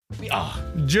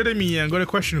Jeremy, I got a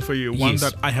question for you. One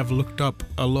that I have looked up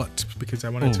a lot because I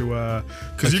wanted to...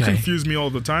 Because you confuse me all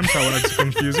the time, so I wanted to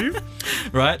confuse you.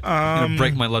 Right? I'm going to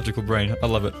break my logical brain. I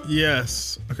love it.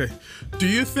 Yes. Okay. Do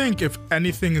you think if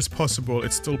anything is possible,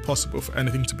 it's still possible for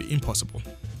anything to be impossible?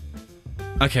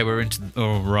 Okay, we're into...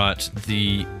 Oh, right.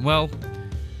 Well...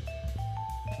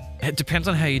 It depends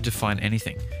on how you define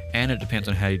anything, and it depends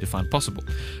on how you define possible.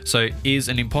 So is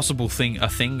an impossible thing a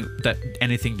thing that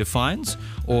anything defines,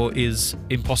 or is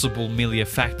impossible merely a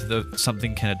fact that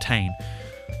something can attain?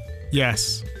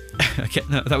 Yes. Okay,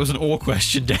 no, that was an or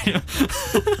question, Daniel.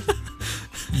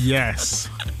 Yes.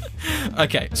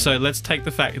 Okay, so let's take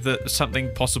the fact that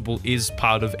something possible is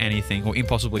part of anything, or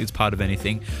impossible is part of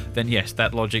anything, then yes,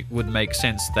 that logic would make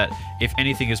sense that if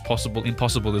anything is possible,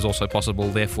 impossible is also possible,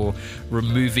 therefore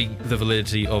removing the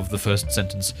validity of the first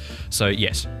sentence. So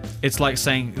yes, it's like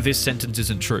saying this sentence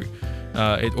isn't true,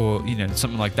 or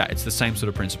something like that. It's the same sort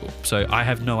of principle. So I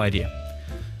have no idea.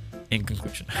 In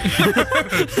conclusion.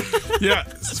 Yeah,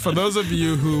 for those of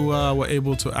you who were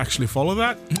able to actually follow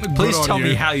that, please tell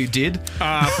me how you did.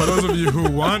 For those of you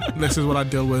who weren't, this is what I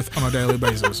deal with on a daily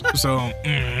basis. So,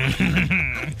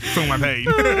 feel my pain.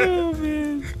 Oh,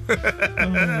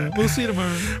 man. We'll see you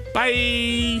tomorrow.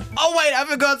 Bye. Oh, wait, I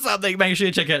forgot something. Make sure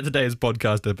you check out today's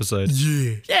podcast episode.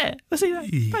 Yeah. Yeah, we'll see you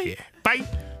then. Bye.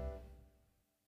 Bye.